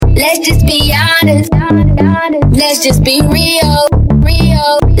Let's just be honest. Let's just be real.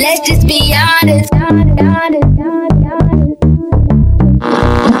 Let's just be honest. I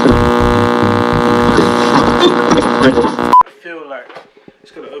feel like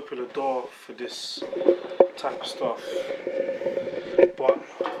it's going to open the door for this type of stuff, but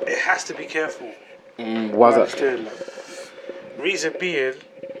it has to be careful. Why is that? Doing that. Reason being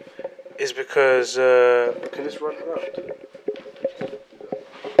is because can this run around?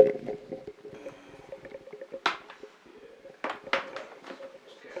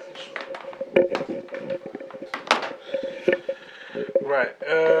 Right.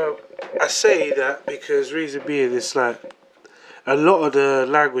 I say that because reason being it's like a lot of the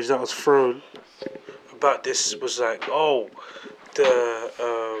language that was thrown about this was like, oh,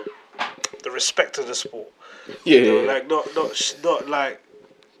 the respect of the sport. Like not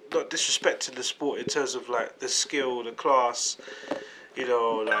disrespecting the sport in terms of like the skill, the class,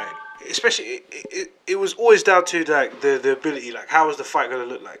 like especially it was always down to like the ability, like how was the fight gonna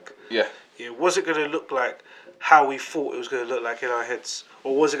look like? Was it gonna look like how we thought it was gonna look like in our heads,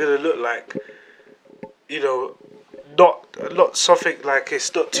 or was it gonna look like, not something like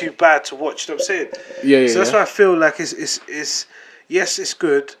it's not too bad to watch? You know what I'm saying? So that's why I feel like it's yes, it's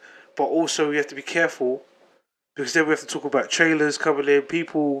good, but also we have to be careful. Because then we have to talk about trailers coming in,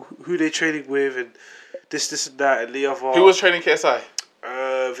 people who they're training with, and this and that, and the other. Who was training KSI?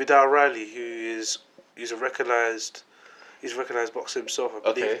 Vidal Riley, he's a recognized boxer himself.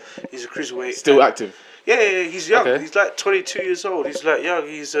 I believe. He's a cruiserweight. Still active. Yeah, he's young. Okay. He's like 22 years old. He's like young.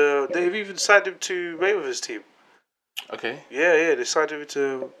 He's they've even signed him to Mayweather's team. Okay. Yeah, they signed him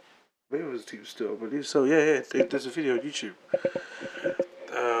to Mayweather's team still, I believe. So yeah, there's a video on YouTube.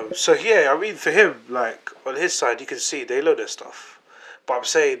 So yeah, I mean for him, like on his side, you can see they know their stuff. But I'm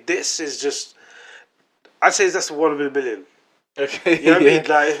saying this is just, I'd say that's 1 in a million. Okay. You know what I mean?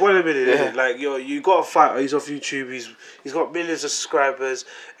 Like it's 1 in a million. Isn't it? Like you got a fighter. He's off YouTube. He's got millions of subscribers,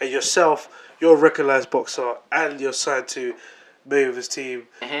 and yourself, you're a recognized boxer, and you're signed to Mayweather's team.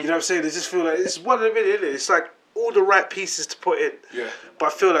 Mm-hmm. You know what I'm saying? They just feel like it's 1 in a million. Isn't it? It's like all the right pieces to put in. Yeah. But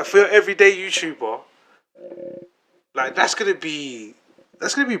I feel like for your everyday YouTuber, like that's gonna be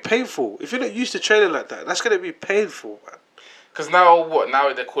painful. If you're not used to training like that, that's gonna be painful, man. Because now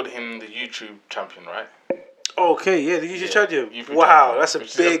they call him the YouTube champion, right? Okay, yeah, the YouTube champion. Wow, that's a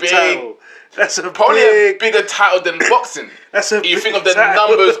big title. That's probably a bigger title than boxing. That's a you big think of the title.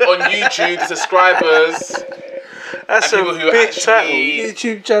 numbers on YouTube, the subscribers. That's and a people who big actually, title.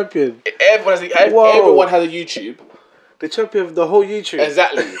 YouTube champion. Everyone has a YouTube. The champion of the whole YouTube.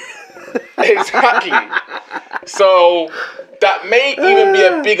 Exactly. So that may even be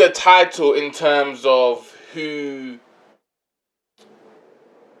a bigger title in terms of who's.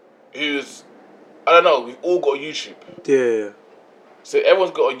 I don't know. We've all got a YouTube. Yeah. So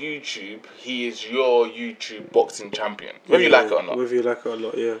everyone's got a YouTube. He is your YouTube boxing champion, whether you like it or not. Whether you like it or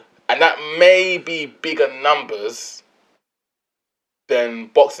not, yeah. And that may be bigger numbers than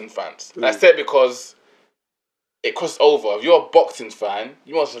boxing fans. I said because it costs over. If you're a boxing fan,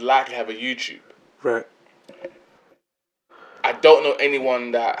 you most likely have a YouTube. Right. I don't know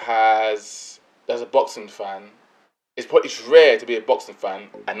anyone that's a boxing fan. It's rare to be a boxing fan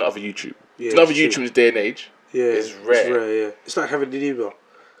and not have a YouTube. Yeah, not have a YouTube in this day and age. Yeah, it's rare. It's rare, yeah. It's like having an email.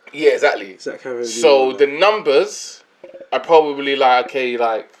 Yeah, exactly. It's like having an so email. The numbers are probably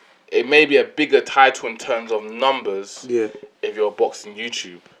it may be a bigger title in terms of numbers. Yeah. If you're boxing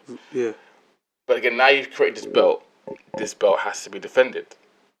YouTube. Yeah. But again, now you've created this belt. This belt has to be defended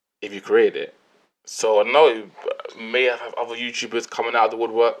if you create it. So I know you may have other YouTubers coming out of the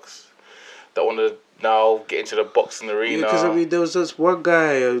woodworks that want to now get into the boxing arena. Yeah, because I mean, there was this one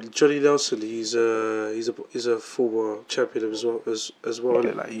guy, Johnny Nelson. He's a former champion as well,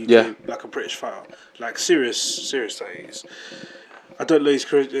 like UK, like a British fighter, like serious that he is. I don't know his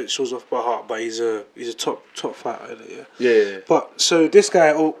credentials off by heart, but he's a top fighter, isn't it? Yeah. But so this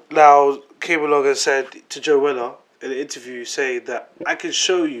guy now came along and said to Joe Weller in an interview, saying that I can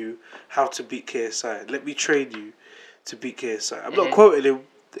show you how to beat KSI. Let me train you to beat KSI. I'm not quoting him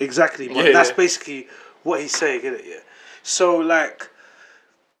exactly, but that's basically what he's saying, isn't it? Yeah. So like,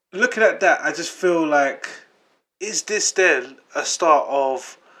 looking at that, I just feel like, is this then a start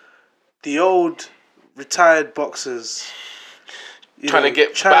of the old retired boxers trying to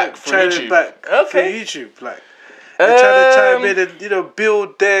get back from YouTube? For YouTube, like they're trying to chime in and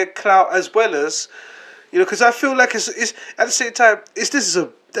build their clout as well as because I feel like it's at the same time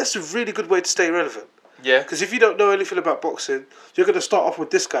that's a really good way to stay relevant. Yeah. Because if you don't know anything about boxing, you're gonna start off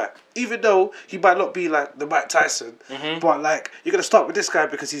with this guy, even though he might not be like the Mike Tyson, but like you're gonna start with this guy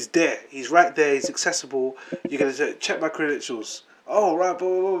because he's there, he's right there, he's accessible. You're gonna say, check my credentials. Oh, right, boom,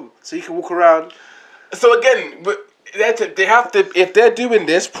 boom, boom. So you can walk around. So again, but they have to, if they're doing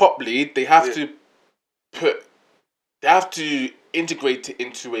this properly, they have to integrate it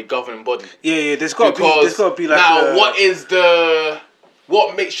into a governing body. Yeah. There's got to be like now.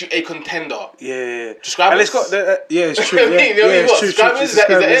 What makes you a contender? Yeah. Subscribers. And it's got it's true. Yeah, it's true. Subscribers.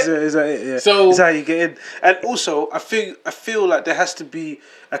 Is that it? Yeah. So is how you get in. And also, I feel like there has to be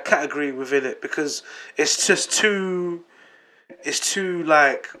a category within it because it's just too. It's too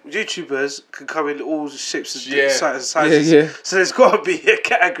like YouTubers can come in all shapes and sizes. Yeah. So there's got to be a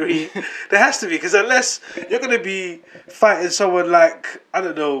category. There has to be because unless you're gonna be fighting someone like I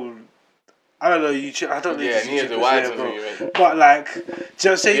don't know YouTube. I don't know. Yeah, neither do I. But like, do you know what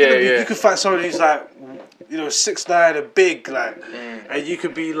I'm saying? You could fight someone who's like 6'9" and big, like, and you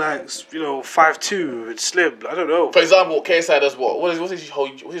could be like 5'2" and slim. I don't know. For example, KSI does what? What's his whole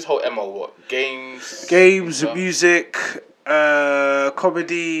MO? What games, music.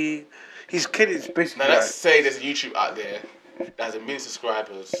 Comedy. He's kidding. Basically. Now let's say there's a YouTube out there that has 1 million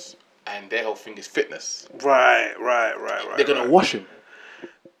subscribers and their whole thing is fitness. Right. They're gonna wash him.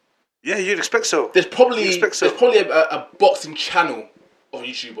 Yeah, you'd expect so. There's probably a boxing channel of a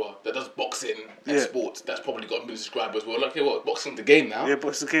YouTuber that does boxing and sports that's probably got 1 million subscribers. Well, okay, boxing's the game now. Yeah,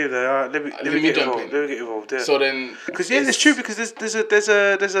 boxing's the game now. All right, let me get involved. Yeah. So then, because it's true because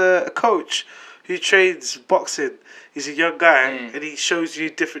there's a coach who trains boxing. He's a young guy and he shows you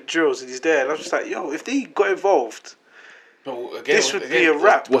different drills and he's there and I'm just like, yo, if they got involved, this would be a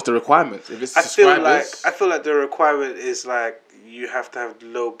wrap. What's the requirement? If it's I feel like the requirement is like you have to have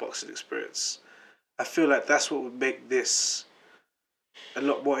low boxing experience. I feel like that's what would make this a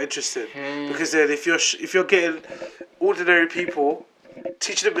lot more interesting because then if you're getting ordinary people,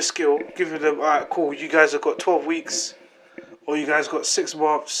 teaching them a skill, giving them, all right, cool, you guys have got 12 weeks or you guys got 6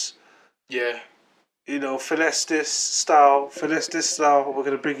 months. Yeah. Finesse this style. We're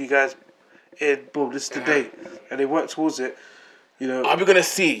going to bring you guys in. Boom, this is the date. And they work towards it. Are we going to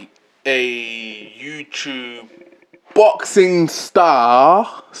see a YouTube boxing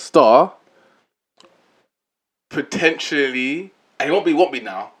star potentially, and it won't be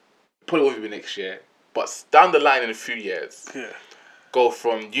now, probably won't be next year, but down the line in a few years, go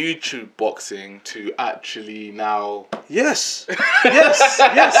from YouTube boxing to actually now. Yes, bro.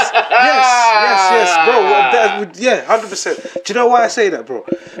 100%. Do you know why I say that, bro?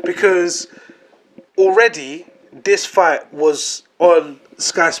 Because already this fight was on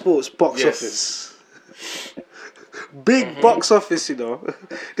Sky Sports box office. Big box office,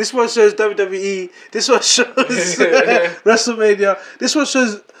 This one shows WWE. This one shows WrestleMania. This one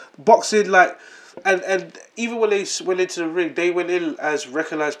shows boxing, like, and even when they went into the ring, they went in as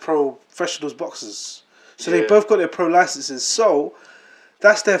recognized professionals boxers. So they both got their pro licenses. So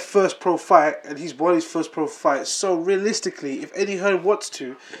that's their first pro fight, and he's won his first pro fight. So realistically, if Eddie Hearn wants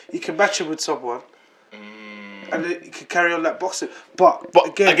to, he can match him with someone, and then he can carry on that boxing. But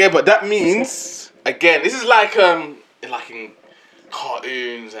that means this is like in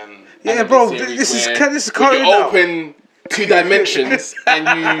cartoons and bro, this is cartoon now. Open 2 dimensions and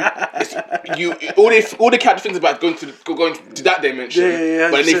you all the character things about going to that dimension.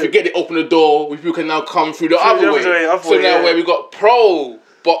 But then they forget they open the door, people can now come through the other way. Now where we got pro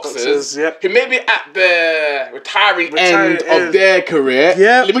boxers who may be at the retiring end of their career.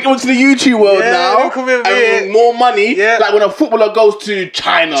 Let me go into the YouTube world now and more money. Like when a footballer goes to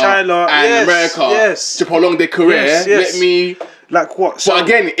China and America to prolong their career. Let me like what? So but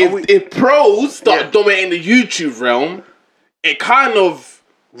again, if pros start dominating the YouTube realm, it kind of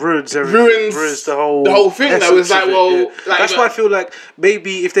ruins the whole thing. That was like, that's why I feel like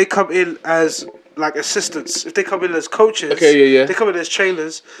maybe if they come in as like assistants, if they come in as coaches, they come in as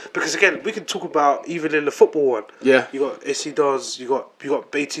trainers. Because again, we can talk about even in the football one. Yeah, you got AC Dons, you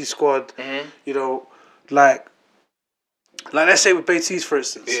got Beatty squad. Like let's say with Beatty's for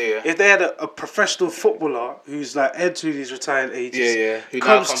instance, if they had a professional footballer who's like entering his retired ages, who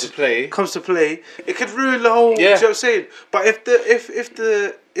comes to play, it could ruin the whole. You know what I'm saying? But if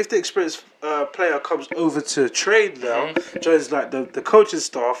the experienced player comes over to train now, joins like the coaching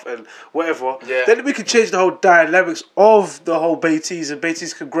staff and whatever, then we can change the whole dynamics of the whole Beatty's, and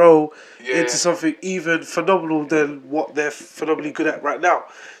Beatty's can grow into something even phenomenal than what they're phenomenally good at right now. Do you know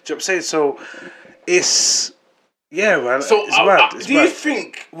what I'm saying? So it's. Yeah, man. So, it's mad. Do you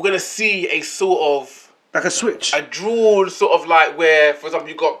think we're gonna see a sort of like a switch, a dual sort of like where, for example,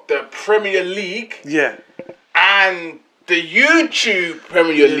 you got the Premier League, and the YouTube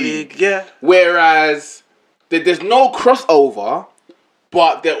Premier League, whereas there's no crossover,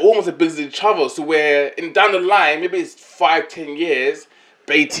 but they're almost as big as each other. So where down the line, maybe it's 5-10 years,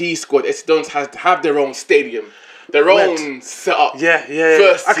 Beatty squad, Don't have their own stadium. their Red. own setup. Yeah.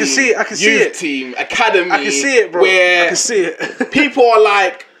 First I can team, see it. I can see youth it. team, academy. I can see it, bro. Where I can see it. people are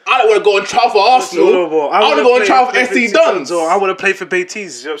like, I don't want to go and trial for Arsenal. I want to go and trial for SC Dons. Or I want to play for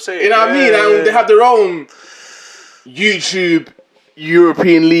Betis. You know what I'm saying? You know what I mean? And they have their own YouTube,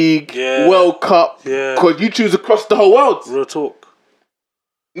 European League, World Cup. Yeah. Because YouTube's across the whole world. Real talk.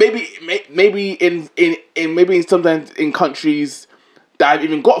 Maybe in sometimes in countries that have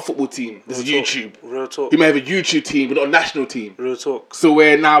even got a football team. There's Real YouTube. Talk. Real talk. You may have a YouTube team, but not a national team. Real talk. So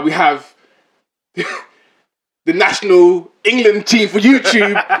where now we have the national England team for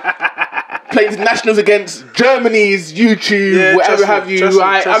YouTube playing nationals against Germany's YouTube, whatever have you.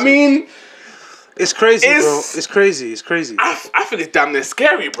 I mean, it's crazy, bro. It's crazy. It's crazy. I think it's damn near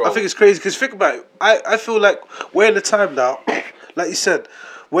scary, bro. I think it's crazy because think about it. I feel like we're in the time now, like you said,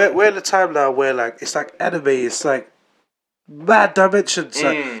 we're in the time now where like it's like anime. It's like mad dimensions,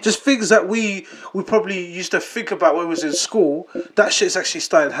 like just things that we probably used to think about when we was in school. That shit's actually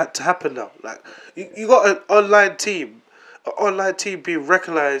starting to happen now. Like you got an online team being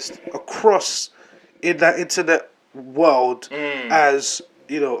recognized across in that internet world as,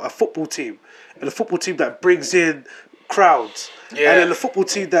 you know, a football team, and a football team that brings in crowds, and then a football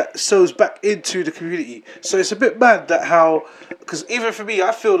team that sows back into the community. So it's a bit mad that how, because even for me,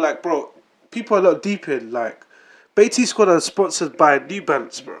 I feel like, bro, people are not deep in like. Betis Squad are sponsored by New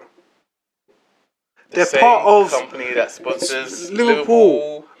Balance, bro. They're part of company that sponsors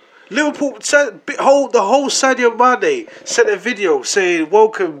Liverpool. The whole Sadio Mane sent a video saying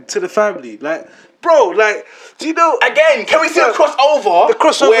 "Welcome to the family." Like, bro, like, do you know? Again, can we see a crossover? The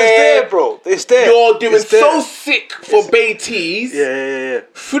crossover is there, bro. It's there. You're doing so sick for Betis. Yeah.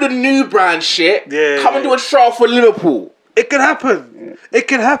 Through the new brand shit. Yeah. Come and do a trial for Liverpool. It can happen. It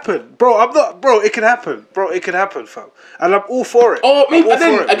can happen, bro. It can happen, bro. It can happen, fam. And I'm all for it. Oh, and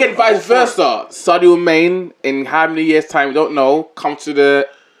then again, vice versa. Sadio Mane, in how many years' time, we don't know, come to the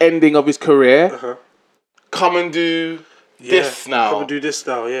ending of his career. Come and do this now. Come and do this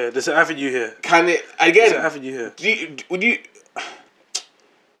now. Yeah, there's an avenue here. Can it again? There's an avenue here. Would you?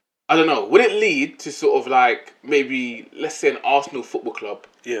 I don't know. Would it lead to sort of like maybe, let's say, an Arsenal Football Club?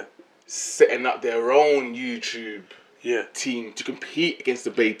 Yeah. Setting up their own YouTube. Team to compete against the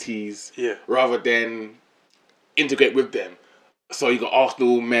Betis rather than integrate with them. So you got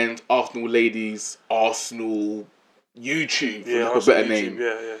Arsenal men's, Arsenal ladies, Arsenal YouTube, for like a better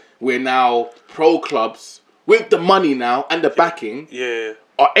name. Where now pro clubs with the money now and the backing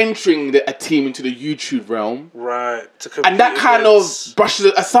are entering a team into the YouTube realm. Right. And that kind of brushes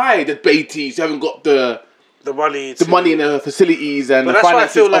aside the Betis. You haven't got the money and the facilities and the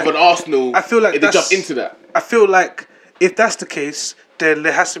finances of an Arsenal. I feel like they jump into that. I feel like if that's the case, then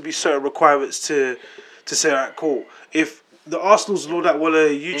there has to be certain requirements to say, alright, cool. If the Arsenals and all that want a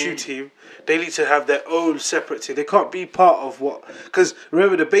YouTube team, they need to have their own separate team. They can't be part of what... Because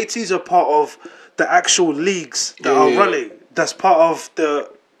remember, the Betis are part of the actual leagues that are running. That's part of the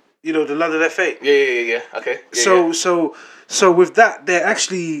London FA. Yeah. Okay. So with that, they're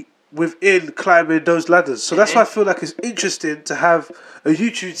actually within climbing those ladders. So that's why I feel like it's interesting to have a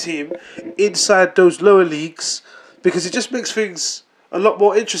YouTube team inside those lower leagues, because it just makes things a lot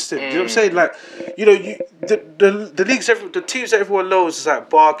more interesting. You know what I'm saying? Like, you know, the leagues, the teams that everyone knows is like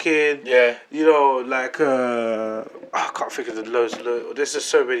Barking. Yeah. You know, like I can't think of the loads. There's just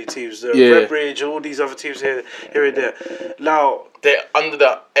so many teams. Redbridge and all these other teams here and there. Now they're under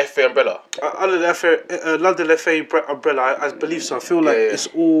the FA umbrella. Under the FA, London FA umbrella, I believe so. I feel like it's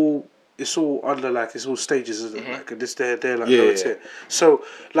all under, like, it's all stages, isn't it? Like this, they're like lower tier. So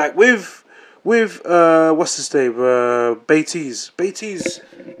like with what's his name? Betis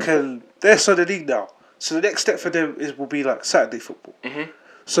they're Sunday League now. So the next step for them will be like Saturday football.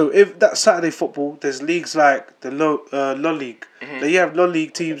 So if that's Saturday football, there's leagues like the non-league. Then you have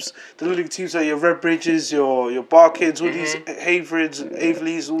non-league teams. The non-league teams are your Redbridges, your Barkins, all these Haverins and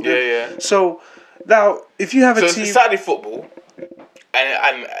Averleys, all them. Yeah. So now, if you have a team, Saturday football,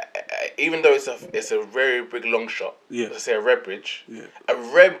 and even though it's a very big long shot, let's say a Redbridge, a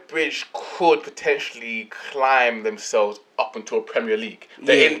Redbridge could potentially climb themselves up into a Premier League.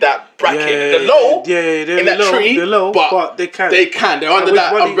 They're in that bracket, they're low, in that tree, but they can. They're under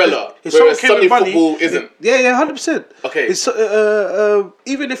that umbrella. Whereas Sunday football isn't. 100%. Okay. It's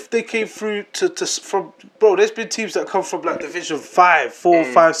even if they came through from, bro, there's been teams that come from like Division 5, 4,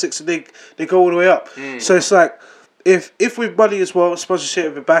 5, 6, and they go all the way up. So it's like, If with money as well,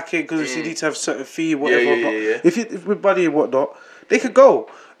 sponsorship and backing, because you need to have a certain fee, whatever. If with money and whatnot, they could go.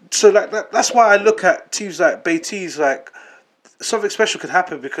 So like that's why I look at teams like Betis, like something special could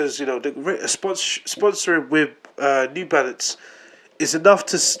happen, because you know the sponsoring with New Balance is enough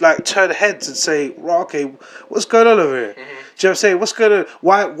to like turn heads and say, right, okay, what's going on over here? Do you know what I'm saying? What's going on?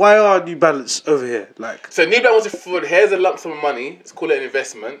 Why are New Balance over here? Like, So New Balance was for here's a lump sum of money. Let's call it an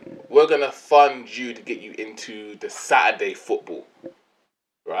investment. We're gonna fund you to get you into the Saturday football,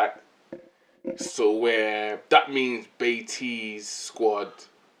 right? So where that means Beatty's squad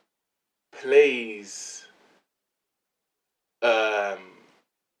plays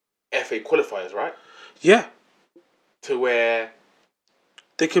FA qualifiers, right? yeah, To where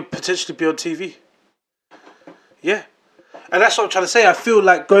they could potentially be on TV. Yeah. And that's what I'm trying to say. I feel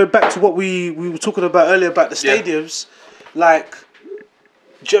like going back to what we were talking about earlier about the stadiums, like, do you know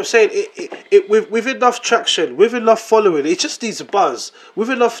what I'm saying? It with enough traction, with enough following, it just needs a buzz. With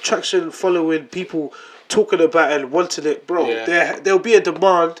enough traction, following, people talking about it and wanting it, bro, there'll be a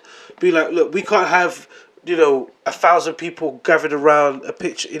demand. Be like, look, we can't have, 1,000 people gathered around a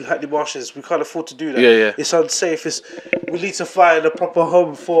pitch in Hackney Marshes. We can't afford to do that. Yeah. It's unsafe. We need to find a proper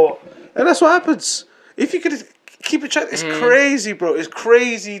home for, and that's what happens. If you could keep it track, it's crazy, bro. It's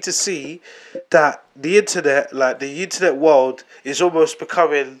crazy to see that the internet, like the internet world, is almost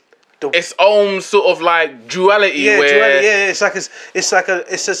becoming its own sort of like duality. Yeah, where duality. Yeah,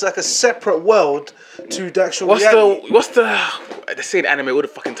 it's just like a separate world to the actual reality. They say in anime all the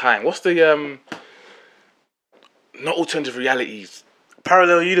fucking time. What's the not alternative realities?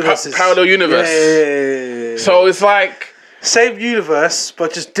 Parallel universes. Parallel universe. Yeah. So it's like same universe,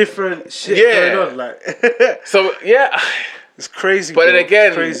 but just different shit going on. Like, so yeah, it's crazy. But bro. then again,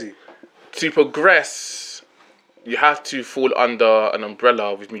 it's crazy. To progress, you have to fall under an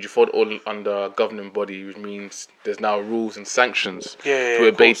umbrella, which means you fall all under a governing body, which means there's now rules and sanctions. Yeah,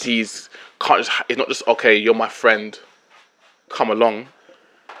 where Beatties can't just. It's not just okay. You're my friend. Come along.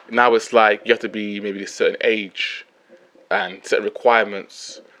 Now it's like you have to be maybe a certain age and certain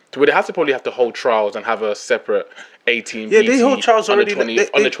requirements. To where they probably have to hold trials and have a separate 18, Yeah, BT, they hold trials under already.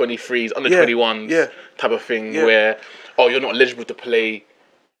 20, under 23s, under 21s type of thing where, you're not eligible to play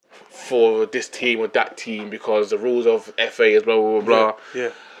for this team or that team because the rules of FA is blah, blah, blah, blah. Yeah.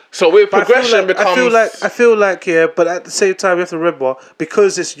 So with progression becomes... I feel like, but at the same time, you have to remember,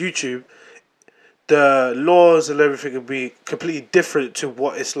 because it's YouTube, the laws and everything will be completely different to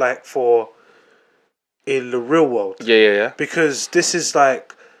what it's like in the real world. Yeah. Because this is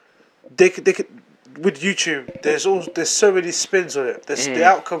like, they could with YouTube, there's so many spins on it. The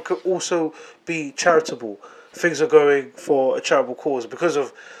outcome could also be charitable. Things are going for a charitable cause because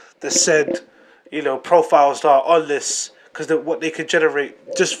of the said, profiles that are on this, because what they can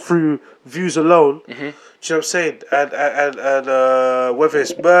generate just through views alone. Do you know what I'm saying? And whether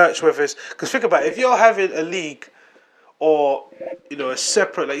it's merch, because think about it, if you're having a league or a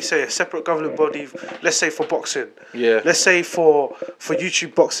separate, like you say, a separate governing body, let's say for boxing. Yeah. Let's say for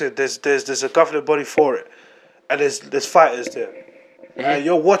YouTube boxing, there's a governing body for it, and there's fighters there, and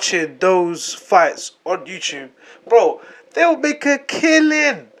you're watching those fights on YouTube, bro. They'll make a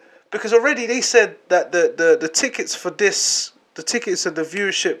killing because already they said that the tickets for this, the tickets and the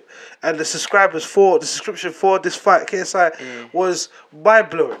viewership and the subscribers for the subscription for this fight KSI was mind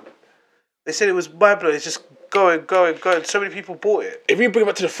blowing. They said it was mind blowing. It's just going. So many people bought it. If you bring it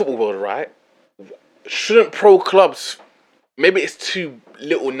back to the football world, right? Shouldn't pro clubs? Maybe it's too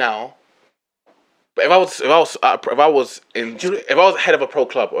little now. But if I was head of a pro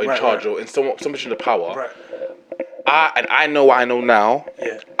club or in charge or in some position of power, I know what I know now.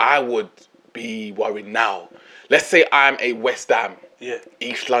 Yeah. I would be worried now. Let's say I'm a West Ham. Yeah.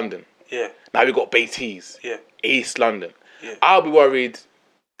 East London. Yeah. Now we've got Beatties. Yeah. East London. Yeah. I'll be worried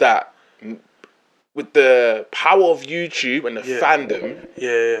that with the power of YouTube and the fandom,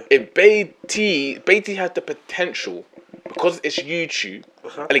 if Beatty has the potential, because it's YouTube,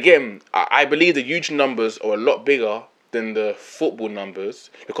 and again, I believe the YouTube numbers are a lot bigger than the football numbers,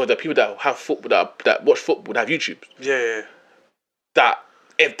 because there are people that have football that watch football that have YouTube. Yeah. That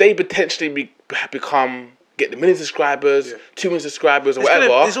if they potentially get the million subscribers, 2 million subscribers, or whatever,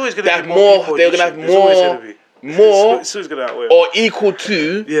 there's always going to be more. They're gonna have more, it's always gonna outweigh. or equal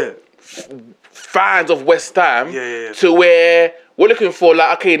to fans of West Ham. Yeah. To where we're looking for,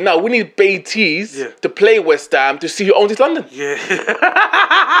 like, okay, now we need Beatties to play West Ham to see who owns East London. Yeah.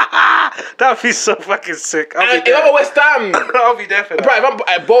 That'd be so fucking sick. And if I'm a West Ham, I'll be there for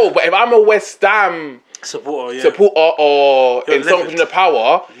that. But if I'm a West Ham supporter or in some position of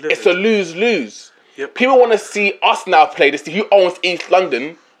power, Livid. it's a lose-lose. Yep. People want to see us now play to see who owns East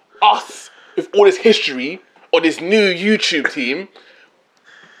London. Us with all this history or this new YouTube team.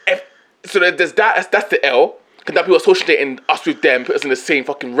 So there's that. That's the L. Because now people are associating us with them, put us in the same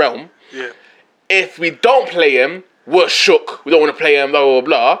fucking realm. Yeah. If we don't play him, we're shook. We don't want to play him, blah, blah,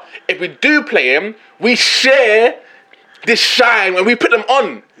 blah. If we do play him, we share this shine when we put them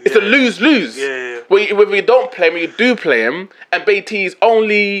on. It's a lose-lose. Yeah. Whether you don't play them, you do play them, and BT's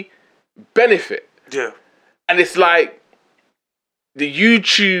only benefit. Yeah. And it's like the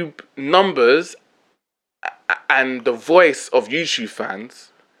YouTube numbers and the voice of YouTube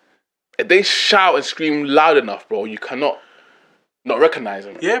fans, if they shout and scream loud enough, bro, you cannot not recognize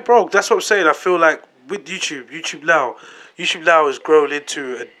them. Yeah, bro, that's what I'm saying. I feel like with YouTube now has grown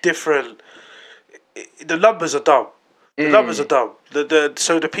into a different. The numbers are dumb. The numbers are dumb.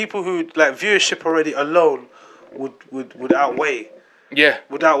 So the people who like viewership already alone would outweigh. Yeah.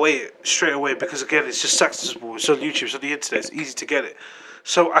 Would outweigh it straight away because again it's just accessible. It's on YouTube, it's on the internet, it's easy to get it.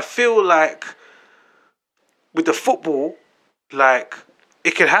 So I feel like with the football, like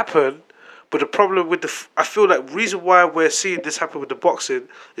it can happen. But the problem with I feel like reason why we're seeing this happen with the boxing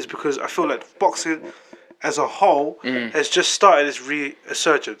is because I feel like boxing as a whole has just started its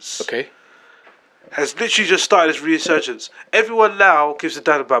resurgence. Okay. Has literally just started its resurgence. Everyone now gives a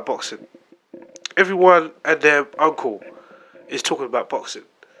damn about boxing. Everyone and their uncle is talking about boxing.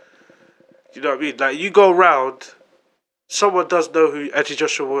 You know what I mean? Like you go around, someone does know who Anthony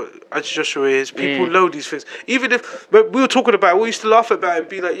Joshua is. People know these things. Even if we were talking about it, we used to laugh about it and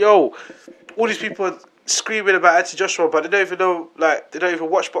be like, yo, all these people are screaming about Anthony Joshua, but they don't even know, like, they don't even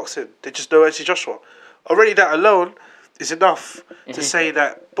watch boxing. They just know Anthony Joshua. Already that alone is enough to say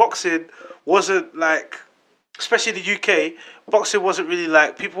that boxing wasn't like, especially in the UK, boxing wasn't really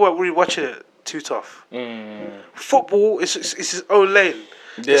like, people weren't really watching it too tough. Football is its own lane.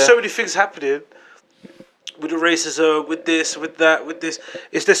 Yeah. There's so many things happening with the racism, with this, with that, with this.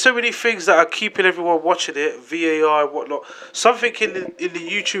 There's so many things that are keeping everyone watching it, VAR and whatnot. Something in the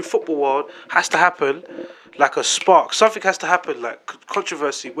YouTube football world has to happen, like a spark. Something has to happen, like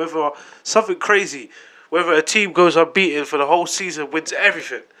controversy, whether something crazy, whether a team goes unbeaten for the whole season, wins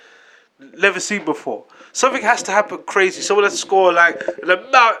everything. Never seen before. Something has to happen crazy. Someone has to score like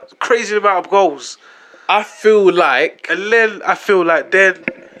crazy amount of goals. I feel like And then I feel like then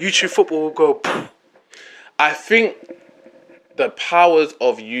YouTube football will go poof. I think the powers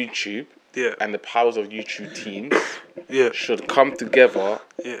of YouTube Yeah. and the powers of YouTube teams Yeah. should come together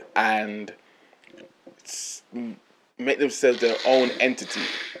Yeah. and make themselves their own entity.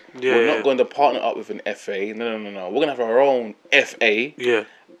 Yeah, We're yeah. not going to partner up with an FA. No. We're going to have our own FA Yeah.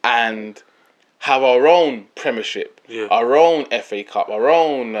 and have our own Premiership, Yeah. our own FA Cup, our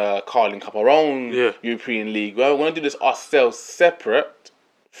own Carling Cup, our own Yeah. European League. We're going to do this ourselves separate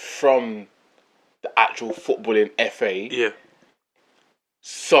from the actual footballing FA. Yeah.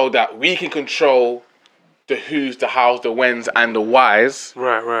 So that we can control the who's, the hows, the whens, and the whys.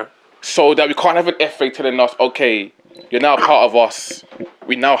 Right. So that we can't have an FA telling us, okay, you're now part of us.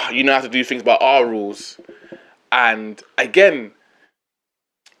 You know how to do things by our rules. And again,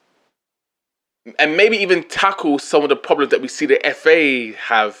 and maybe even tackle some of the problems that we see the FA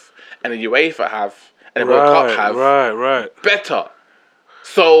have and the UEFA have and the World Cup have Right. better.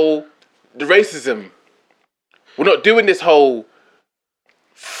 So the racism, we're not doing this whole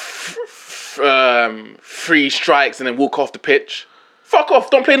free strikes and then walk off the pitch. Fuck off,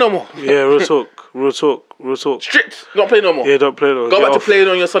 don't play no more. Yeah, real talk. Strict, don't play no more. Yeah, don't play no more. Go Get back off. to playing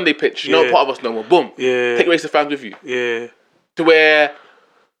on your Sunday pitch. You're Yeah. not part of us no more. Boom. Yeah. Take racist fans with you. Yeah. To where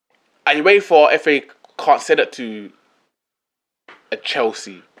a UEFA FA can't say that to a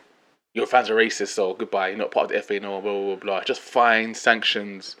Chelsea. Your fans are racist, so goodbye. You're not part of the FA no more, blah, blah, blah, blah. Just fines,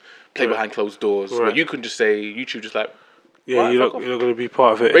 sanctions, play Right. behind closed doors. Right. But you can just say, YouTube just like, Yeah, right, you're fuck not going to be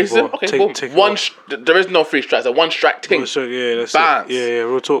part of it racism? anymore. Okay, boom. Take One, it there is no free strikes. A one-strike thing. So, yeah, that's Bans. it. Yeah,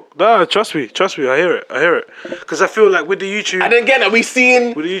 real talk. Nah, trust me. I hear it. Because I feel like with the YouTube... And then again, are we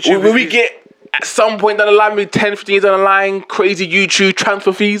seeing, With the YouTube will we reviews- get, at some point down the line, maybe 10, 15 years down the line, crazy YouTube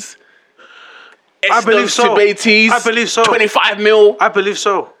transfer fees? I believe S-notes so. to Beatties, I believe so. 25 mil. I believe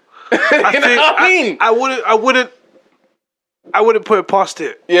so. You know what I mean? I wouldn't put it past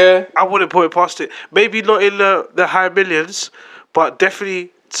it. Yeah. I wouldn't put it past it. Maybe not in the high millions, but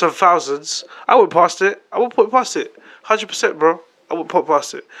definitely some thousands. I wouldn't past it. I wouldn't put it past it. 100%, bro. I wouldn't put it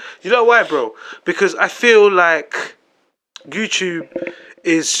past it. You know why, bro? Because I feel like YouTube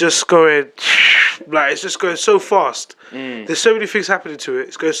is just going, like, it's just going so fast. There's so many things happening to it.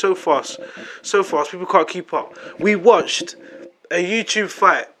 It's going so fast. People can't keep up. We watched a YouTube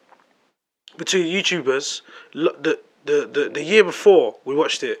fight between YouTubers the year before we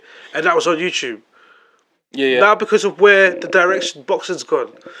watched it, and that was on YouTube. Yeah. Now because of where the direction boxing's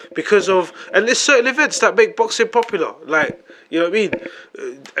gone, and there's certain events that make boxing popular, like you know what I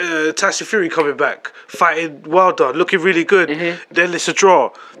mean. Tyson Fury coming back, fighting Wilder, looking really good. Then it's a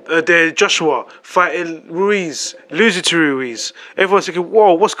draw. Then Joshua fighting Ruiz, losing to Ruiz. Everyone's thinking,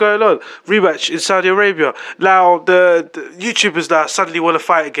 "Whoa, what's going on?" Rematch in Saudi Arabia. Now the YouTubers now suddenly want to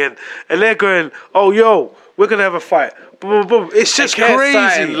fight again, and they're going, "Oh, yo, we're gonna have a fight." Boom, boom, boom. It's just crazy.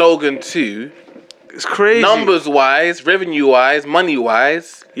 And Logan too. It's crazy. Numbers wise, revenue wise, money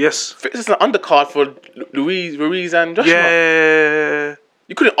wise. Yes. It's an undercard for Ruiz and Joshua. Yeah.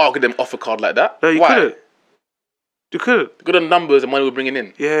 You couldn't argue them off a card like that. No, you Why? couldn't. You couldn't. Good on numbers and money we're bringing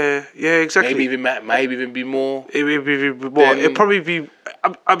in. Yeah, exactly. Maybe even be more. It'd be more. It'd probably be.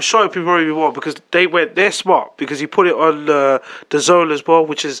 I'm sure it'd probably be more because they're smart because he put it on the zone as well,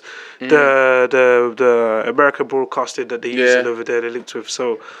 which is the American broadcasting that they're using over there. They're linked with,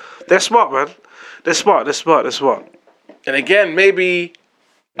 so they're smart, man. They're smart. And again, maybe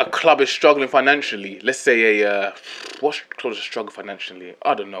a club is struggling financially. Let's say what club is struggling financially?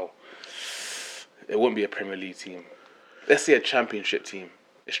 I don't know. It wouldn't be a Premier League team. Let's say a Championship team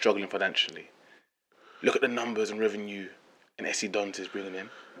is struggling financially. Look at the numbers and revenue and SC Dons is bringing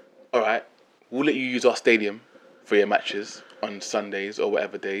in. All right, we'll let you use our stadium for your matches on Sundays or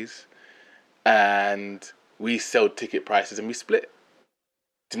whatever days, and we sell ticket prices and we split.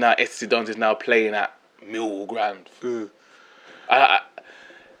 So now SC Dons is now playing at Millwall Ground.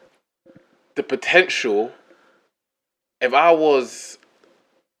 The potential, if I was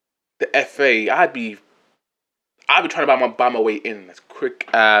the FA, I'd be trying to buy my way in as quick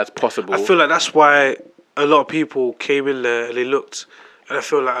as possible. I feel like that's why a lot of people came in there and they looked, and I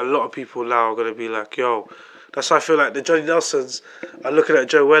feel like a lot of people now are gonna be like, "Yo," that's why I feel like the Johnny Nelsons are looking at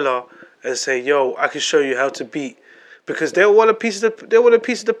Joe Weller and say, "Yo, I can show you how to beat." Because they want a piece of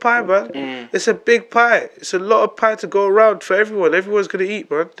the pie, man. It's a big pie. It's a lot of pie to go around for everyone. Everyone's gonna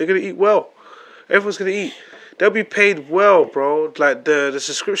eat, man. They're gonna eat well. Everyone's gonna eat. They'll be paid well, bro. Like the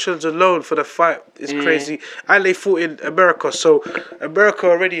subscriptions alone for the fight is crazy. And they fought in America, so America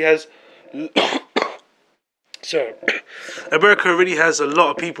already has. Sorry, America already has a lot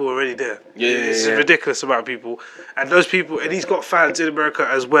of people already there. It's a ridiculous amount of people, and those people, and he's got fans in America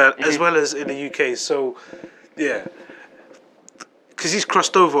as well as in the UK. So, yeah. Because he's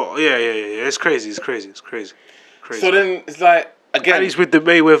crossed over. Yeah. It's crazy. So then it's like, again, and he's with the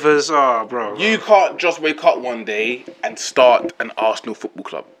Mayweathers. Oh, bro. You can't just wake up one day and start an Arsenal football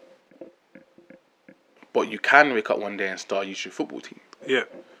club. But you can wake up one day and start a YouTube football team. Yeah.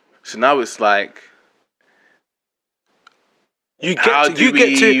 So now it's like, You get to be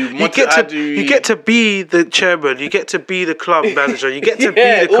the chairman. You get to be the club manager. You get to be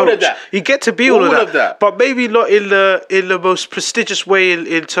the coach. All of that. You get to be all of that. But maybe not in the most prestigious way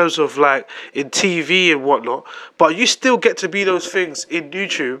in terms of like in TV and whatnot. But you still get to be those things in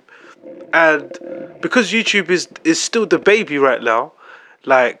YouTube, and because YouTube is still the baby right now,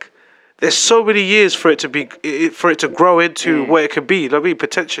 like there's so many years for it to grow into what it could be. You know what I mean,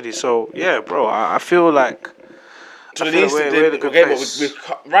 potentially. So yeah, bro, I feel like. So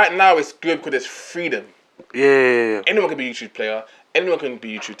right now it's good because there's freedom. Yeah. Anyone can be a YouTube player. Anyone can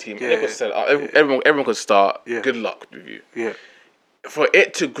be a YouTube team. Everyone can start. Yeah. Good luck with you. Yeah. For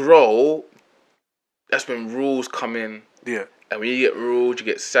it to grow, that's when rules come in. Yeah. And when you get rules, you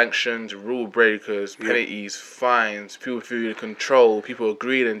get sanctions, rule breakers, penalties, fines, people feel in control, people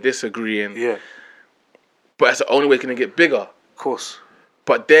agreeing and disagreeing. Yeah. But that's the only way it can get bigger. Of course.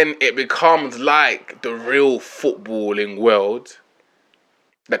 But then it becomes like the real footballing world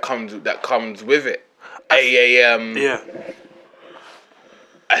that comes with it. A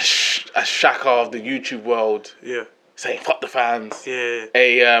Shaka of the YouTube world. Yeah. Saying fuck the fans.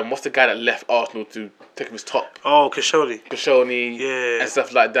 Yeah. What's the guy that left Arsenal to take him his top? Oh, Koscielny. Yeah. And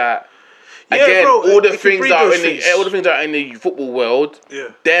stuff like that. Yeah, again, bro, all the things that are in the football world, yeah,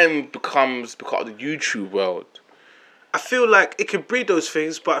 then becomes part of the YouTube world. I feel like it can breed those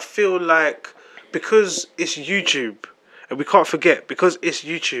things, but I feel like because it's YouTube, and we can't forget, because it's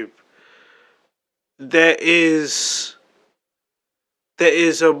YouTube, there's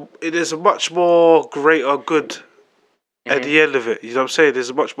a much more greater good at the end of it. You know what I'm saying?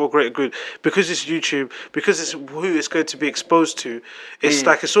 There's a much more greater good because it's YouTube, because it's who it's going to be exposed to. It's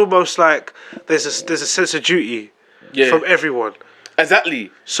like it's almost like there's a sense of duty from everyone. Exactly.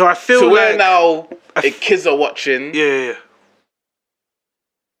 So I feel like where now kids are watching. Yeah.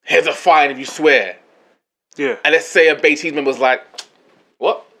 Here's a fine if you swear. Yeah. And let's say a Beatties member's like,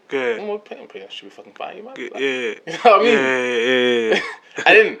 what? Yeah. I'm paying. Should be fucking fine, you man. Yeah. You know what I mean?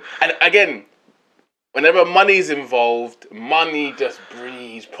 Yeah. And again, Whenever money's involved, money just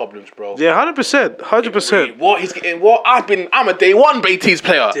breeds problems, bro. Yeah, 100%. 100%. What he's getting? What I'm a day one Beatties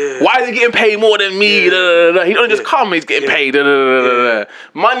player. Yeah. Why is he getting paid more than me? Yeah. Da, da, da, da. He don't just come. He's getting paid. Da, da, da, da, da.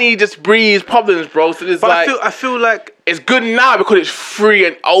 Money just breeds problems, bro. So it's But like I feel like it's good now because it's free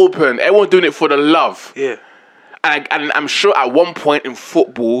and open. Everyone's doing it for the love. yeah. And I'm sure at one point in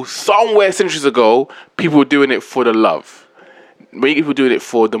football, somewhere centuries ago, people were doing it for the love. Many people doing it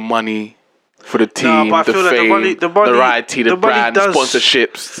for the money, for the team, but I the feel like fame, the money, variety, the the money brand, does-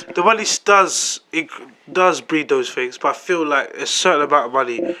 sponsorships. The money does breed those things, but I feel like a certain amount of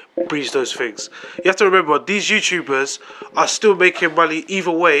money breeds those things. You have to remember, these YouTubers are still making money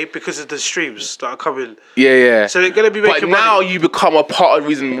either way because of the streams that are coming. Yeah. So they're going to be making But now money. you become a part of the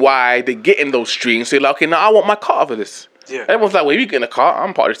reason why they're getting those streams. So you're like, okay, now I want my cut out of this. Yeah. Everyone's like, well, if you getting a cut,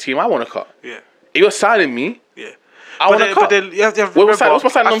 I'm part of the team, I want a cut. Yeah. If you're signing me, Yeah. I want a cut. But then you have to What's remember, my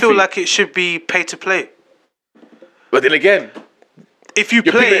sign I on feel fee? like it should be pay to play. But then again, If you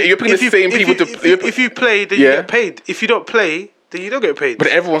You're play, picking- you're picking the same people to- If you play, then Yeah. you get paid. If you don't play, then you don't get paid. but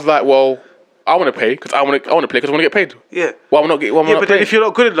everyone's like, well, I want to pay because I want to play because I want to get paid. yeah. Why am I not getting? Why am I Yeah, not but then playing? if you're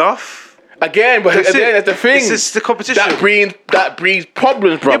not good enough, Again, but That's again, it. that's the thing. It's just the competition. That breeds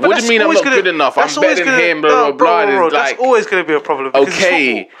problems, bro. Yeah, but What do you that's mean I'm always not good enough? I'm that's always better than gonna- him, blah, no, blah, blah. bro, It's that's like, always going to be a problem. Because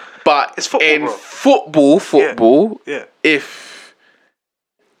okay, it's football. but It's football, in bro. football, Yeah. if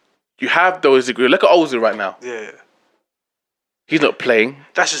you have those degrees, look at Ozil right now. Yeah. He's not playing,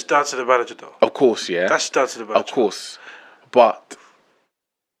 That's just down to the manager, though. of course, yeah. That's down to the manager. Of course. But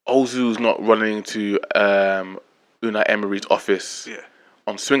Ozil's not running to Unai Emery's office Yeah.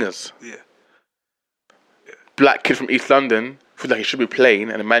 on swingers. Yeah. Black kid from East London feels like he should be playing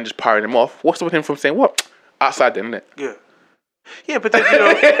and the man just powering him off. What's stopping him from saying what? Outside then, innit? Yeah. Yeah, but then,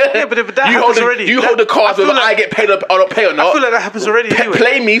 but that happens already. You hold the cards whether I get paid or not pay or not. I feel like that happens already anyway.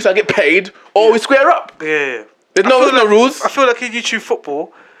 Play me so I get paid or we square up. Yeah. There's no rules. I feel like in YouTube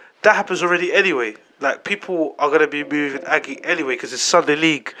football, that happens already anyway. Like, people are going to be moving Aggie anyway because it's Sunday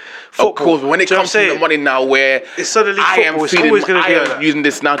League football. Of course, but when it Do you know comes what I'm to the saying? money now where It's Sunday League I football, am it's always gonna be like that. using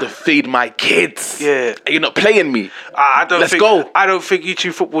this now to feed my kids. Yeah. And you're not playing me. I don't Let's think, go. I don't think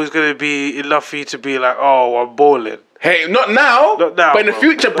YouTube football is going to be enough for you to be like, oh, I'm balling. Hey, not now. Not now. But in the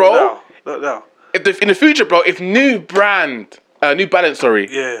future, bro. Not now. In the future, bro, if New Balance, Yeah.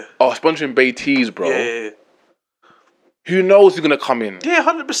 are sponsoring Beatties, bro, Yeah. who knows who's gonna come in? Yeah,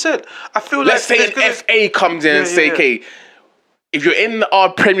 100%. I feel Let's like say an FA comes in and say, yeah. okay, if you're in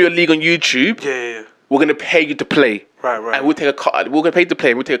our Premier League on YouTube, Yeah. we're gonna pay you to play. Right. And we'll take a cut. We're gonna pay you to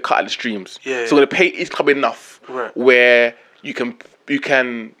play. And we'll take a cut of the streams. Yeah. So we're gonna pay each club enough Right. where you can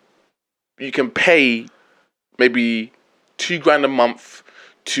pay maybe $2,000 a month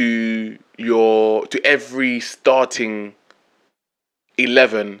to every starting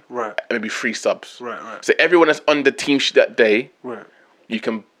 11. Right. And maybe 3 subs. Right. So everyone that's on the team sheet that day, Right. you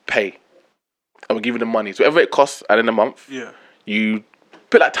can pay. And we'll give you the money. So whatever it costs at the end of the month, Yeah. you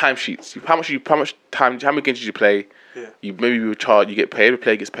put like timesheets. How many games did you play? Yeah. You charge. You get paid. Every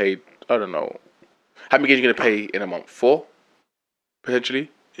player gets paid. I don't know. How many games are you gonna pay in a month? 4, potentially.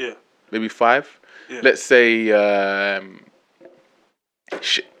 Yeah. Maybe 5. Yeah. Let's say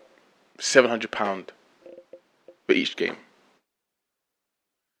 £700 for each game.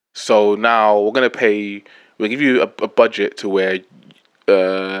 So now we'll give you a budget to where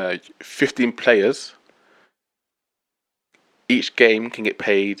 15 players each game can get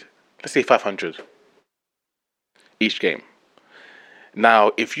paid, let's say 500 each game.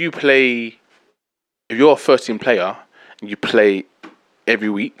 Now, if you're a first team player and you play every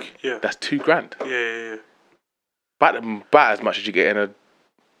week, Yeah. that's $2,000. Yeah. About as much as you get in a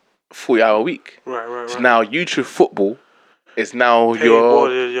 40-hour week. Right. So now YouTube football is now Pay more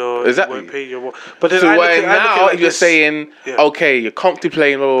than exactly. Pay your more. But then So I look where at now like if you're this- saying, Yeah. okay, you're comfortably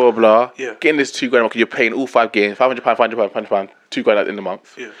playing blah blah blah, Yeah. getting this $2,000 because you're paying all 5 games, £500, £500, £2,000 in the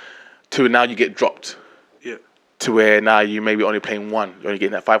month. Yeah. To now you get dropped Yeah. to where now you maybe only playing 1, you're only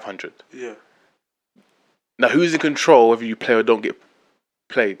getting that 500. Yeah. Now who's in control whether you play or don't get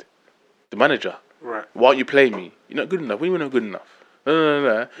played? The manager. Right. Why aren't you playing me? You're not good enough. What do you mean not good enough?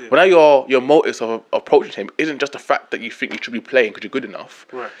 No. Yeah. But now your motives of approaching him isn't just the fact that you think you should be playing because you're good enough.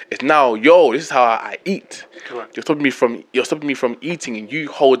 Right. It's now, this is how I eat. Correct. You're stopping me from eating, and you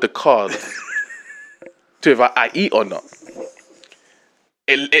hold the cards to if I eat or not.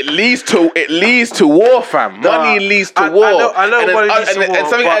 It leads to war, fam. Money leads to war. I know money leads to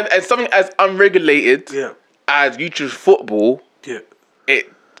war, and something as unregulated Yeah. as YouTube football, Yeah.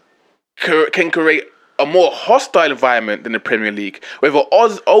 it can create a more hostile environment than the Premier League. Whether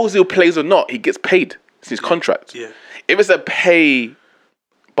Ozil plays or not, he gets paid. It's his contract. Yeah. If it's a pay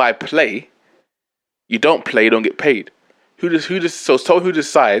by play, You don't play, you don't get paid. Someone who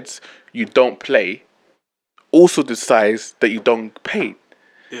decides you don't play also decides that you don't get paid.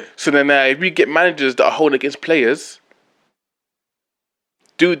 Yeah. So then if we get managers that are holding against players,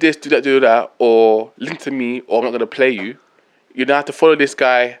 do this, do that, do that, or listen to me, or I'm not going to play you, you don't have to follow this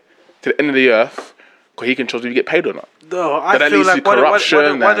guy to the end of the earth because he controls if you get paid or not. No, I that feel leads like to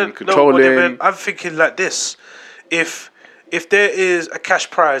corruption and controlling. I'm thinking like this: if there is a cash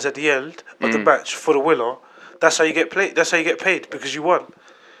prize at the end of the match for the winner, that's how you get paid. That's how you get paid because you won.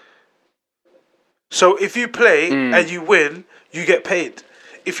 So if you play and you win, you get paid.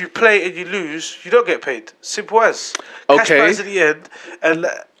 If you play and you lose, you don't get paid. Simple as. Cash prize at the end, and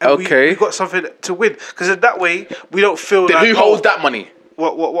we got something to win. Because in that way, we don't feel then like... who holds that money?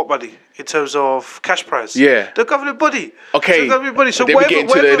 What money? In terms of cash prize? Yeah. The governing body. Okay. So the governing body. So then we get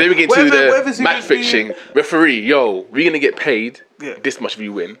into the match even fixing. Referee, yo, we're going to get paid this much if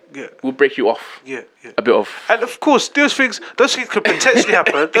you win. Yeah. We'll break you off. Yeah. A bit of... And of course, those things could potentially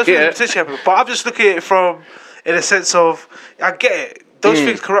happen. But I'm just looking at it from, in a sense of, I get it. Those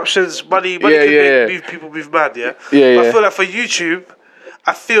things, corruptions, money can make people move mad, yeah? But I feel like for YouTube,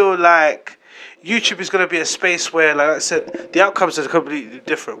 YouTube is going to be a space where, like I said, the outcomes are completely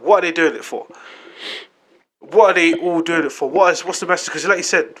different. What are they doing it for? What are they all doing it for? What's the message? Because like you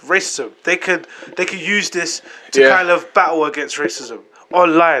said, racism. They can use this to kind of battle against racism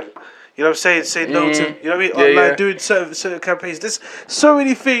online. You know what I'm saying? Say no to, you know what I mean? Online, doing certain campaigns. There's so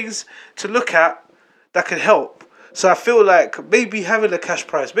many things to look at that can help. So I feel like maybe having a cash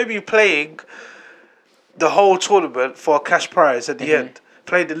prize, maybe playing the whole tournament for a cash prize at the end,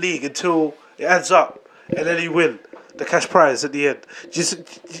 playing the league until it adds up, and then you win the cash prize at the end.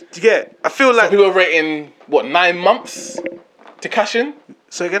 I feel like... So people are waiting, 9 months to cash in?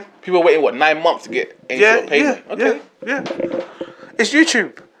 So again? People are waiting, 9 months to get any sort of payment? Yeah. It's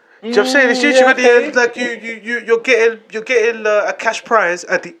YouTube. Do you know what I'm saying? It's YouTube at the end. Like you're getting a cash prize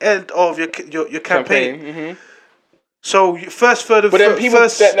at the end of your campaign. So first, third, and but then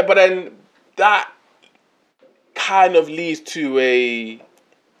first. But then that kind of leads to a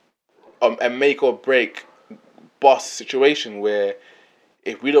make or break boss situation where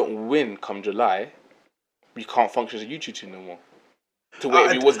if we don't win come July, we can't function as a YouTube team no more. To where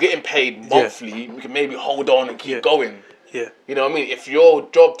if we was getting paid monthly, we can maybe hold on and keep going. Yeah. You know what I mean? If your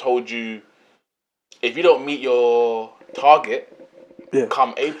job told you, if you don't meet your target,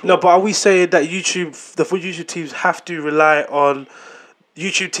 come April. No, but are we saying that the full YouTube teams have to rely on...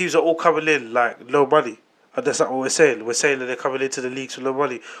 YouTube teams are all coming in like no money? And that's not what we're saying. We're saying that they're coming into the leagues with no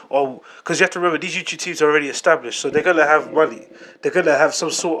money. Or because you have to remember, these YouTube teams are already established, so they're gonna have money. They're gonna have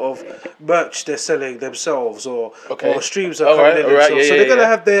some sort of merch they're selling themselves, or streams are coming in themselves. So they're gonna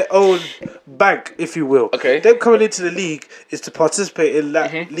have their own bank, if you will. Okay. Them coming into the league is to participate in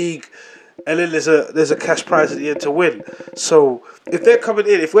that league, and then there's a cash prize at the end to win. So if they're coming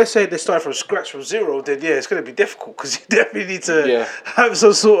in, if we're saying they're starting from scratch, from zero, then it's gonna be difficult because you definitely need to have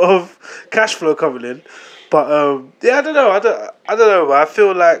some sort of cash flow coming in. But I don't know. I don't know, man. I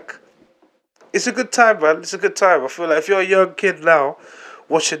feel like it's a good time, man. It's a good time. I feel like if you're a young kid now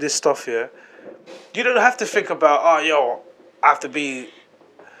watching this stuff here, you don't have to think about I have to be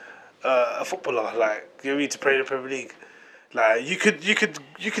a footballer. Like you need to play in the Premier League. Like you could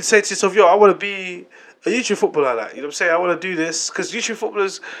say to yourself, I want to be a YouTube footballer. Like, you know what I'm saying? I want to do this because YouTube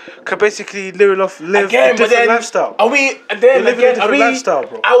footballers can basically live a different lifestyle. Lifestyle,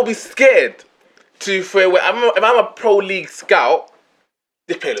 bro. I would be scared. If I'm a pro league scout,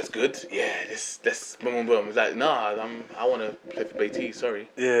 this player looks good. Yeah, this boom. It's like, nah, I want to play for BT. Sorry.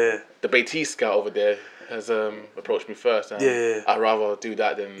 Yeah. The BT scout over there has approached me first. And I'd rather do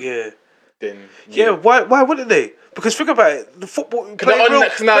that than Why wouldn't they? Because think about it, the football not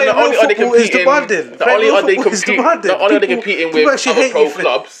only are they competing with other pro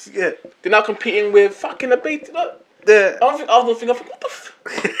clubs, they're now competing with fucking a BT. I don't think, what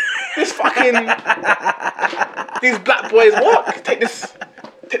the this fucking these black boys take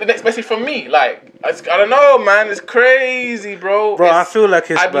the next message from me. Like I don't know, man. It's crazy, bro. I feel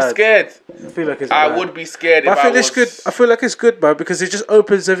like I'd be scared. I feel like it's I bad. would be scared but if I was... it's good. I feel like it's good, man, because it just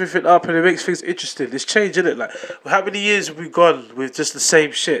opens everything up and it makes things interesting. It's changed, isn't it? Like, how many years have we gone with just the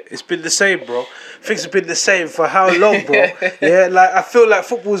same shit? It's been the same, bro. Things have been the same for how long, bro? Like, I feel like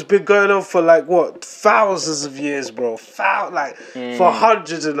football's been going on for, like, thousands of years, bro. For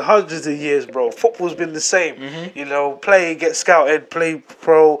hundreds and hundreds of years, bro. Football's been the same. Mm-hmm. You know, play, get scouted, play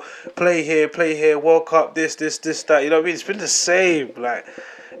pro, play here, World Cup, this, that. You know what I mean? It's been the same. Like,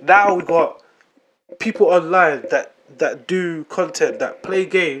 now we got people online that do content, that play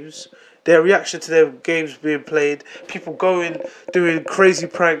games, their reaction to their games being played, people doing crazy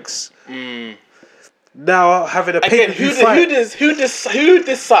pranks. now having a Again, pay-per-view fight. who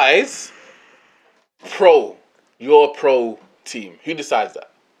decides your pro team? Who decides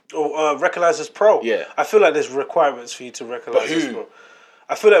that? Or recognized as pro. Yeah. I feel like there's requirements for you to recognize But as who? pro.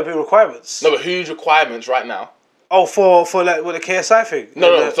 I feel like there'd be requirements. No, but whose requirements right now? Oh, for like with the KSI thing.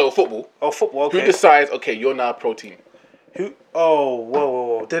 No. So football. Oh, football. Okay. Who decides? Okay, you're now a pro team. Who? Oh,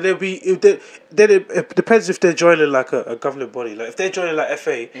 whoa. Then it'll be. It depends if they're joining like a governing body. Like if they're joining like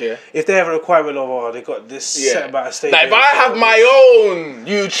FA. Yeah. If they have a requirement of they got this set amount of stadium. Now, if I have my own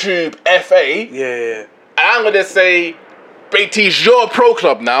YouTube FA, Yeah. and I'm gonna say, Beatties, you're a pro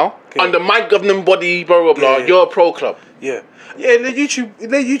club now. Okay. Under my governing body, blah blah blah. Yeah. You're a pro club. Yeah. Yeah, in the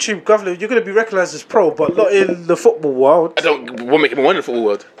YouTube government, you're gonna be recognised as pro, but not in the football world. We'll make it more in the football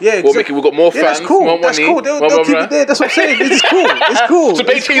world. Yeah, exactly. We've got more fans, that's cool. more money. That's cool. They'll blah, keep blah. it there. That's what I'm saying. It's cool. It's cool. So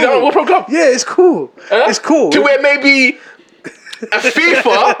It's Beatties cool. are a pro club. Yeah, it's cool. It's cool. To where maybe a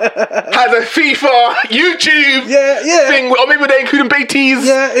FIFA has a FIFA YouTube Yeah. thing, or maybe they're including Beatties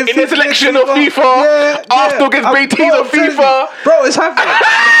Yeah, in the selection of FIFA. Yeah, Arsenal gets Beatties bro, on I'm telling FIFA. you. Bro, it's happening.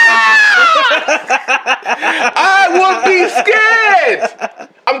 I would be scared.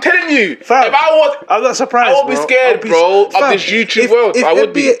 I'm telling you, Fam, if I was, I'm not surprised. I would be bro. scared, I'll be- bro, of Fam, this YouTube world. I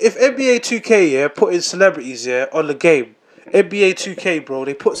would be. If NBA 2K put in celebrities on the game, NBA 2K bro,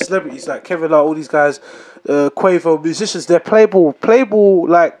 they put celebrities like Kevin Hart, all these guys, Quavo, musicians. They're playable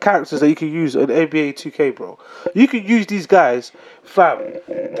like characters that you can use on NBA 2K, bro. You can use these guys, fam.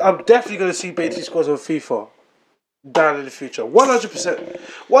 I'm definitely gonna see Beatty scores on FIFA down in the future. 100%.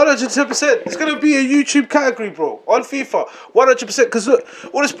 110%. It's going to be a YouTube category, bro. On FIFA. 100%. Because look,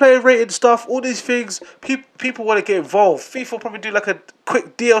 all this player rated stuff, all these things, people want to get involved. FIFA will probably do like a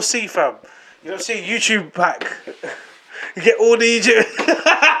quick DLC, fam. You know what I'm saying? YouTube pack. You get all the YouTube.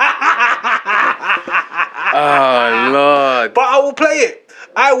 Oh, Lord. But I will play it.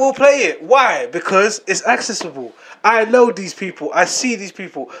 I will play it. Why? Because it's accessible. I know these people. I see these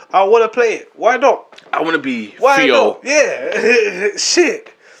people. I want to play it. Why not? I want to be Why Theo. not? Yeah.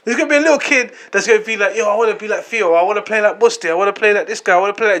 Shit. There's going to be a little kid that's going to be like, yo, I want to be like Theo. I want to play like Musti. I want to play like this guy. I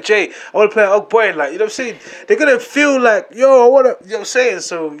want to play like Jay. I want to play like Old Boy. Like, you know what I'm saying? They're going to feel like, yo, I want to, you know what I'm saying?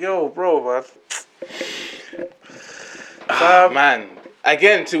 So, yo, bro, man. Man.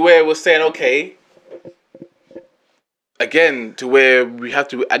 Again, to where we're saying, okay. Again, to where we have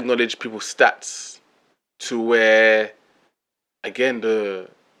to acknowledge people's stats. To where, again, you're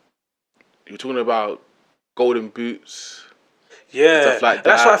talking about golden boots. Yeah. Stuff like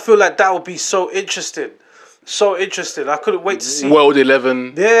That's that. why I feel like that would be so interesting. So interesting. I couldn't wait to see. World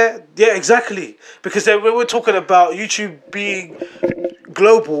 11. Yeah, exactly. Because then when we're talking about YouTube being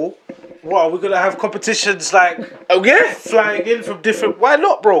global, what, we're going to have competitions like Oh, yeah. flying in from different... Why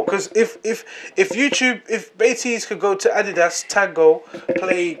not, bro? Because if YouTube, if Beatties could go to Adidas, Tango,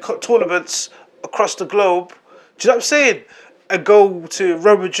 play tournaments across the globe, do you know what I'm saying? And go to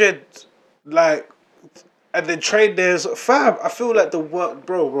Real Madrid, like, and then train there as fam. I feel like the work,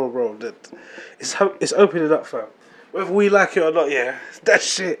 bro, that it's opening up, fam. Whether we like it or not, yeah, that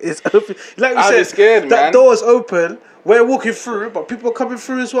shit is open. Like we I'd be said, scared, that man. door's open. We're walking through, but people are coming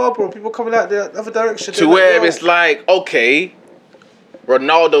through as well, bro. People coming out the other direction. To They're where yo. it's like, okay,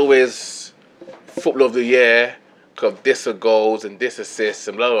 Ronaldo is Footballer of the Year because this are goals and this assists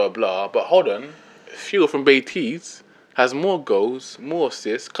and blah, blah, blah. But hold on, Theo from Beatties has more goals, more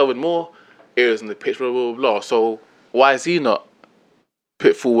assists, covered more areas on the pitch, blah, blah, blah, blah. So why is he not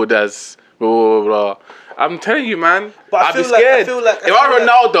put forward as blah, blah, blah, blah? I'm telling you, man, But I I'd be feel like- I scared. feel like- if I'm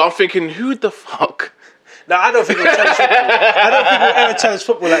Ronaldo, I'm thinking, who the fuck? Nah, I don't think we'll challenge football. I don't think we'll ever challenge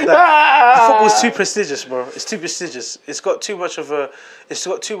football like that. Football's too prestigious, bro. It's too prestigious. It's got too much of a.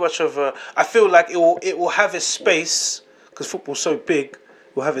 I feel like it will have its space because football's so big.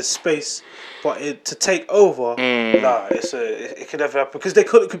 It will have its space, but to take over, nah, it can never happen because they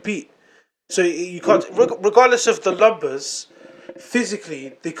couldn't compete. So you can't, regardless of the numbers,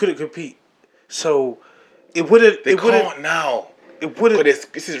 physically they couldn't compete. So it wouldn't. They it wouldn't. can't now. It wouldn't.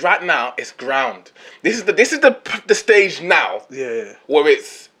 But this is right now. It's ground. This is the stage now Yeah. where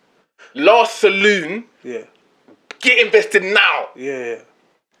it's last saloon. Yeah. Get invested now. Yeah.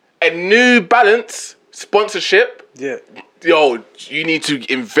 A New Balance sponsorship. Yeah. Yo, you need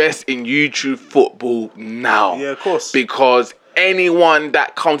to invest in YouTube football now. Yeah, of course. Because anyone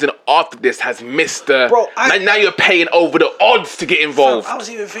that comes in after this has missed the. Bro, now you're paying over the odds to get involved. I was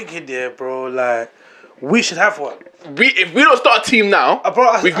even thinking there, bro, like, we should have one. If we don't start a team now,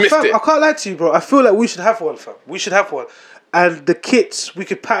 we've missed it. I can't lie to you, bro. I feel like we should have one, fam. We should have one. And the kits, we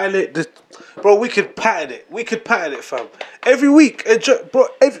could pattern it. Bro, we could pattern it. We could pattern it, fam. Every week.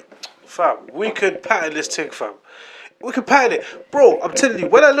 Fam, we could pattern this thing, fam. We can pattern it, bro. I'm telling you.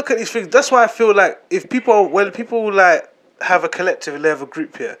 When I look at these things, that's why I feel like when people like have a collective and they have a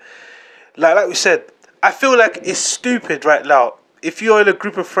group here, like we said, I feel like it's stupid right now. If you're in a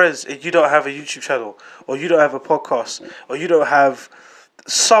group of friends and you don't have a YouTube channel, or you don't have a podcast, or you don't have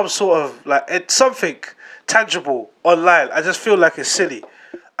some sort of like something tangible online, I just feel like it's silly.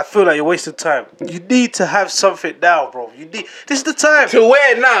 I feel like you're wasting time. You need to have something now, bro. This is the time. To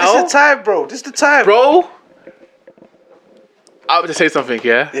where now? This is the time, bro. This is the time. Bro, I have to say something,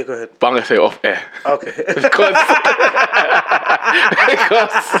 yeah? Yeah, go ahead. But I'm going to say it off air. Okay. Because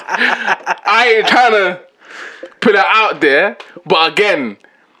I ain't trying to put it out there. But again,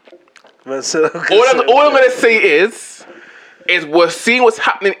 Man, so all I'm going to say is we're seeing what's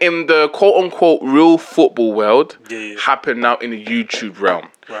happening in the quote-unquote real football world happen now in the YouTube realm.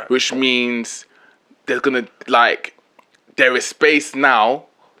 Right. Which means there is space now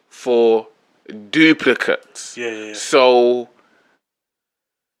for duplicates. Yeah. So,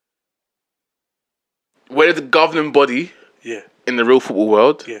 where there's a governing body in the real football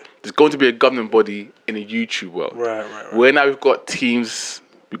world, there's going to be a governing body in the YouTube world. Right. Where now we've got teams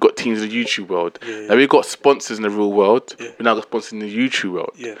in the YouTube world. Now we've got sponsors in the real world. We've now got sponsors in the YouTube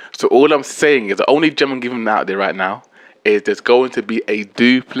world. So all I'm saying is the only gem I'm giving out there right now is there's going to be a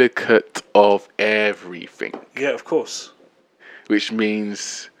duplicate of everything. Yeah, of course. Which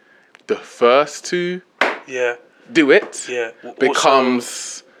means the first to do it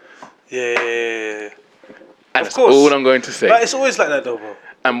becomes... Yeah. And that's all I'm going to say. But it's always like that though, bro.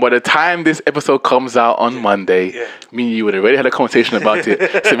 And by the time this episode comes out on Monday, me and you would have already had a conversation about it. So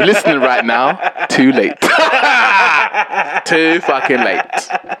if you're listening right now, too late. Too fucking late.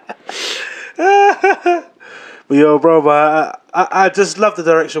 But yo, bro, I just love the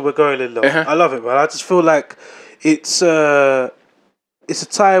direction we're going in, though. I love it, man. I just feel like it's a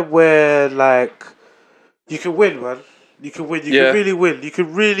time where like you can win, man. You can win. You can really win. You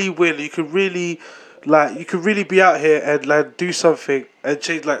can really win. You can really be out here and like do something and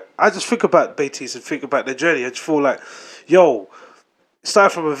change. Like I just think about Beatties and think about their journey. I just feel like, yo,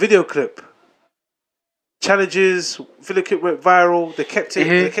 started from a video clip. Challenges, video clip went viral. They kept it.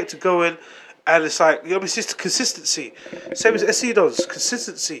 They kept it going, and it's like it's just consistency. Same as SE does,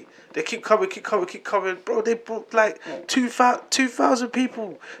 consistency. They keep coming, bro. They brought like 2,000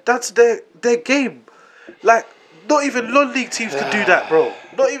 people. That's their game. Like. Not even non-league teams can do that, bro.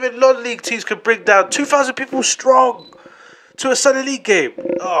 Not even non-league teams can bring down 2,000 people strong to a Sunday League game.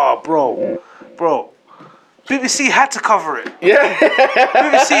 Oh, bro. BBC had to cover it. Yeah.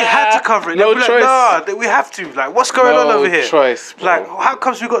 BBC had to cover it. No choice. Like, nah, we have to. Like, what's going on over here? No choice, bro. Like, how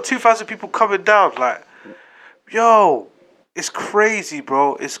comes we got 2,000 people coming down? Like, yo, it's crazy,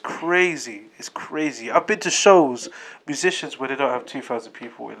 bro. It's crazy. I've been to shows, musicians where they don't have 2,000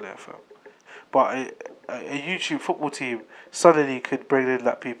 people in there, fam. But a YouTube football team suddenly could bring in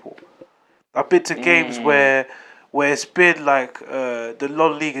that people. I've been to games where it's been like the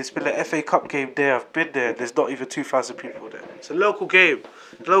non-league, it's been an FA Cup game there. I've been there. There's not even 2,000 people there. It's a local game,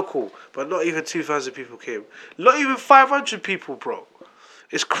 but not even 2,000 people came. Not even 500 people, bro.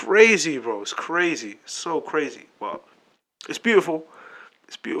 It's crazy, bro. It's crazy. It's so crazy. But it's beautiful.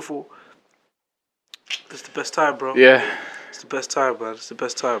 It's beautiful. It's the best time, bro. Yeah. It's the best time, man. It's the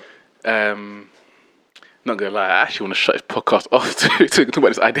best time. Not gonna lie, I actually want to shut this podcast off to talk about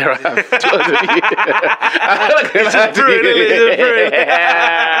this idea I have.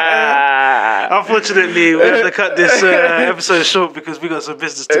 Unfortunately, we have to cut this episode short because we got some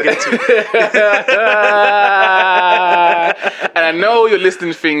business to get to. And I know you're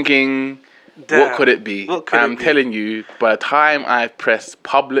listening thinking, what could it be? I'm telling you, by the time I press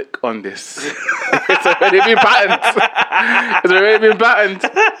public on this, it's already been patterned.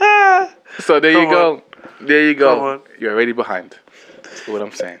 So there you go. There you go. You're already behind. That's what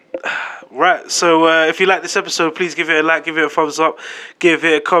I'm saying. Right, so if you like this episode, please give it a like, give it a thumbs up, give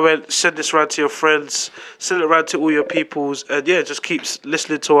it a comment, send this around to your friends, send it around to all your peoples, and just keep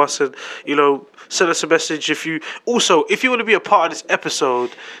listening to us, and send us a message. If you want to be a part of this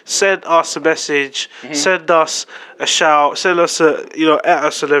episode, send us a message, send us a shout, send us at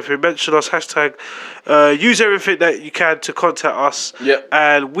us and everything, mention us, hashtag, use everything that you can to contact us,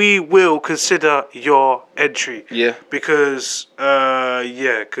 and we will consider your entry. Because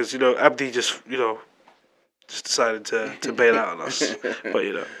Abdi just decided to bail out on us. But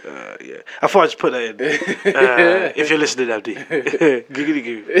I thought I'd just put that in. If you're listening, Abdi. Giggity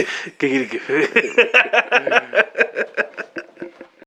goo.